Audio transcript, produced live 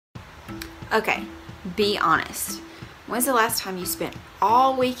Okay, be honest. When's the last time you spent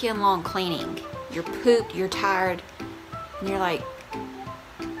all weekend long cleaning? You're pooped, you're tired, and you're like,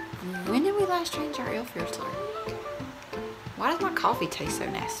 when did we last change our air filter? Why does my coffee taste so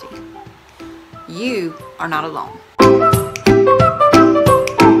nasty? You are not alone.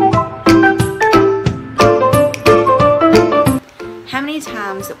 How many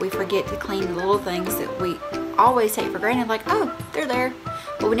times that we forget to clean the little things that we always take for granted, like, oh, they're there,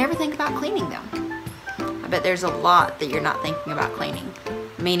 but we never think about cleaning them. I bet there's a lot that you're not thinking about cleaning.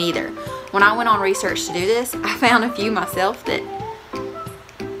 Me neither. When I went on research to do this, I found a few myself that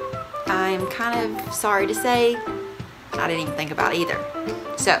I'm kind of sorry to say I didn't even think about either.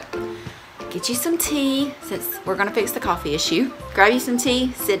 So, get you some tea, since we're gonna fix the coffee issue. Grab you some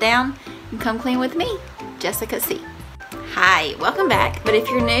tea, sit down, and come clean with me, Jessica C. Hi, welcome back. But if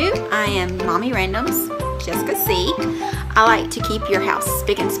you're new, I am Mommy Randoms, Jessica C. I like to keep your house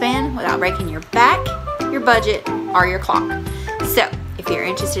spick and span without breaking your back, your budget, or your clock. So, if you're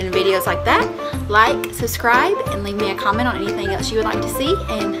interested in videos like that, like, subscribe, and leave me a comment on anything else you would like to see,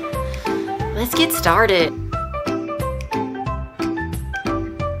 and let's get started.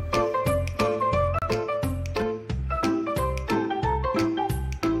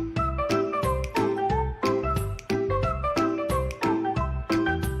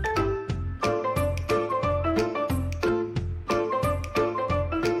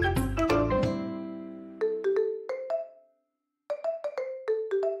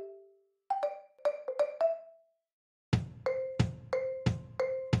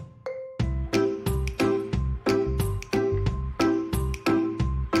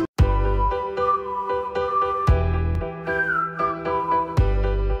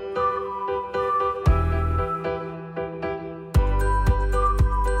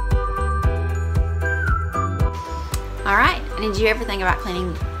 Alright, did you ever think about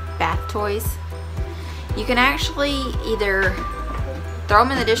cleaning bath toys? You can actually either throw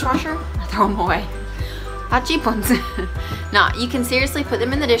them in the dishwasher or throw them away. Not cheap ones. No, you can seriously put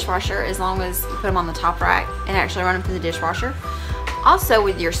them in the dishwasher as long as you put them on the top rack and actually run them through the dishwasher. Also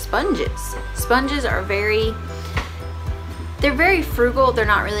with your sponges. Sponges are they're very frugal. They're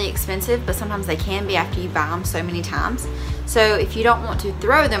not really expensive, but sometimes they can be after you buy them so many times. So if you don't want to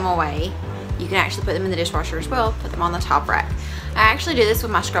throw them away, you can actually put them in the dishwasher as well, put them on the top rack. I actually do this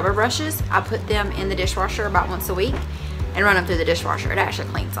with my scrubber brushes. I put them in the dishwasher about once a week and run them through the dishwasher. It actually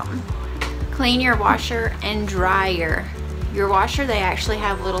cleans them. Clean your washer and dryer. Your washer, they actually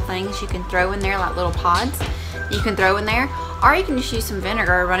have little things you can throw in there, like little pods you can throw in there, or you can just use some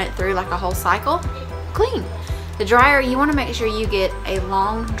vinegar, run it through like a whole cycle, clean. The dryer, you want to make sure you get a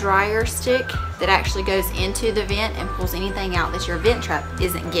long dryer stick that actually goes into the vent and pulls anything out that your vent trap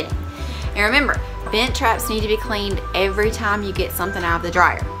isn't getting. And remember, vent traps need to be cleaned every time you get something out of the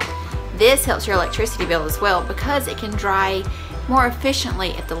dryer. This helps your electricity bill as well because it can dry more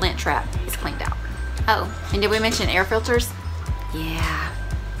efficiently if the lint trap is cleaned out. Oh, and did we mention air filters? Yeah.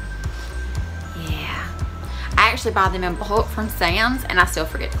 I actually buy them in bulk from Sam's and I still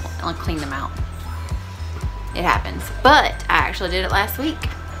forget to clean them out. It happens, but I actually did it last week.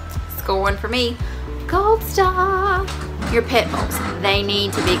 Score one for me. Gold star. Your pet bowls, they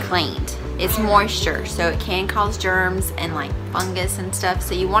need to be cleaned. It's moisture, so it can cause germs and like fungus and stuff,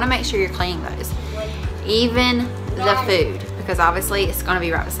 so you want to make sure you're cleaning those. Even the food, because obviously it's going to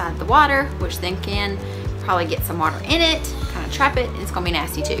be right beside the water, which then can probably get some water in it, kind of trap it, and it's going to be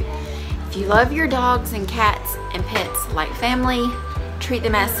nasty too. If you love your dogs and cats and pets like family, treat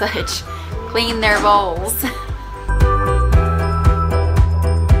them as such. Clean their bowls.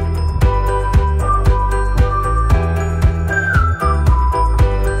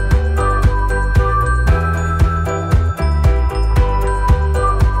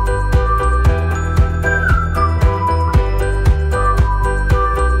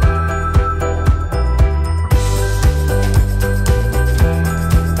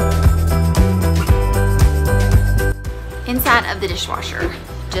 Inside of the dishwasher,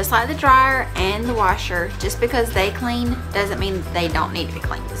 just like the dryer and the washer, just because they clean doesn't mean they don't need to be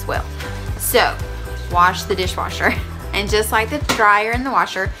cleaned as well. So wash the dishwasher, and just like the dryer and the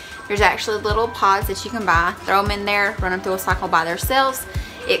washer, there's actually little pods that you can buy. Throw them in there, run them through a cycle by themselves,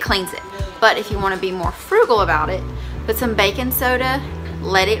 it cleans it. But if you want to be more frugal about it, put some baking soda,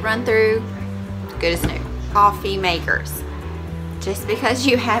 let it run through, good as new. Coffee makers. Just because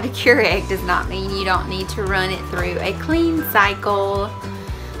you have a Keurig does not mean you don't need to run it through a clean cycle.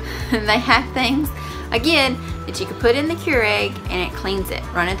 They have things, again, that you can put in the Keurig and it cleans it.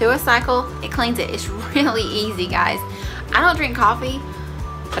 Run it through a cycle, it cleans it. It's really easy, guys. I don't drink coffee,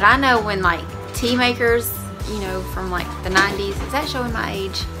 but I know when like tea makers, you know, from like the 90s, is that showing my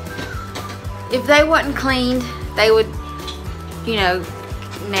age? if they wasn't cleaned, they would, you know,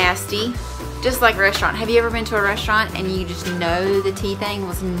 nasty. Just like a restaurant. Have you ever been to a restaurant and you just know the tea thing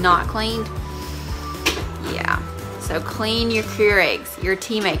was not cleaned? Yeah. So clean your Keurigs, your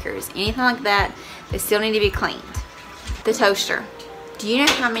tea makers, anything like that, they still need to be cleaned. The toaster. Do you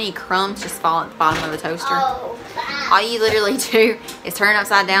know how many crumbs just fall at the bottom of the toaster? Oh, all you literally do is turn it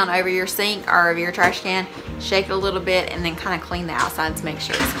upside down over your sink or over your trash can, shake it a little bit, and then kind of clean the outside to make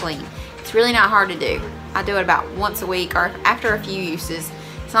sure it's clean. It's really not hard to do. I do it about once a week or after a few uses.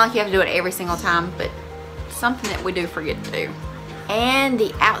 It's not like you have to do it every single time, but something that we do forget to do. And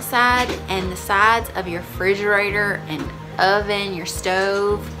the outside and the sides of your refrigerator and oven, your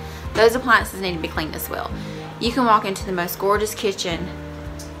stove, those appliances need to be cleaned as well. You can walk into the most gorgeous kitchen,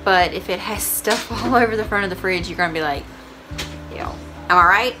 but if it has stuff all over the front of the fridge, you're gonna be like, yo, am I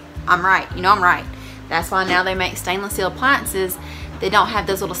right? I'm right, you know I'm right. That's why now they make stainless steel appliances that don't have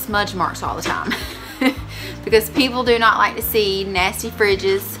those little smudge marks all the time. Because people do not like to see nasty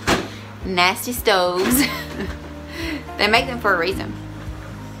fridges, nasty stoves. They make them for a reason.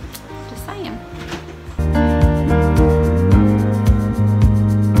 Just saying.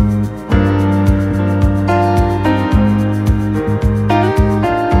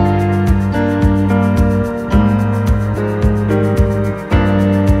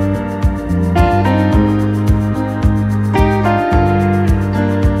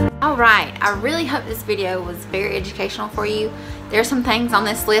 I really hope this video was very educational for you. There's some things on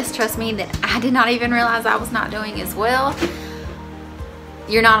this list, trust me, that I did not even realize I was not doing as well.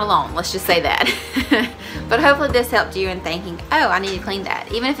 You're not alone, let's just say that. But hopefully this helped you in thinking, oh, I need to clean that.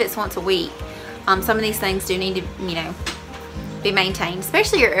 Even if it's once a week, some of these things do need to, you know, be maintained,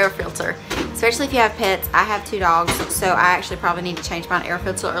 especially your air filter. Especially if you have pets. I have 2 dogs, so I actually probably need to change my air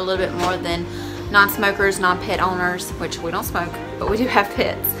filter a little bit more than non-smokers, non-pet owners, which we don't smoke, but we do have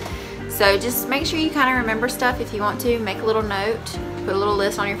pets. So just make sure you kind of remember stuff if you want to. Make a little note, put a little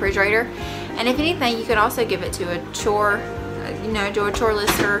list on your refrigerator. And if anything, you could also give it to a chore, you know, do a chore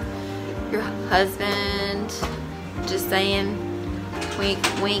list for your husband. Just saying, wink,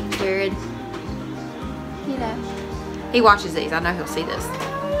 wink, Jared. You know, he watches these. I know he'll see this.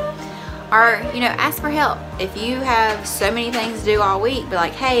 Or, you know, ask for help. If you have so many things to do all week, be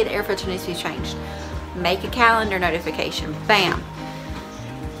like, hey, the air filter needs to be changed. Make a calendar notification. Bam.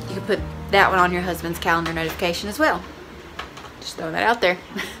 You can put that one on your husband's calendar notification as well. Just throwing that out there.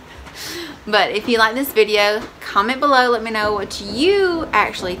 But if you like this video, comment below. Let me know what you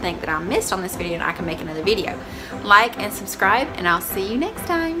actually think that I missed on this video and I can make another video. Like and subscribe, and I'll see you next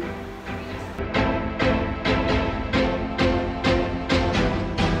time.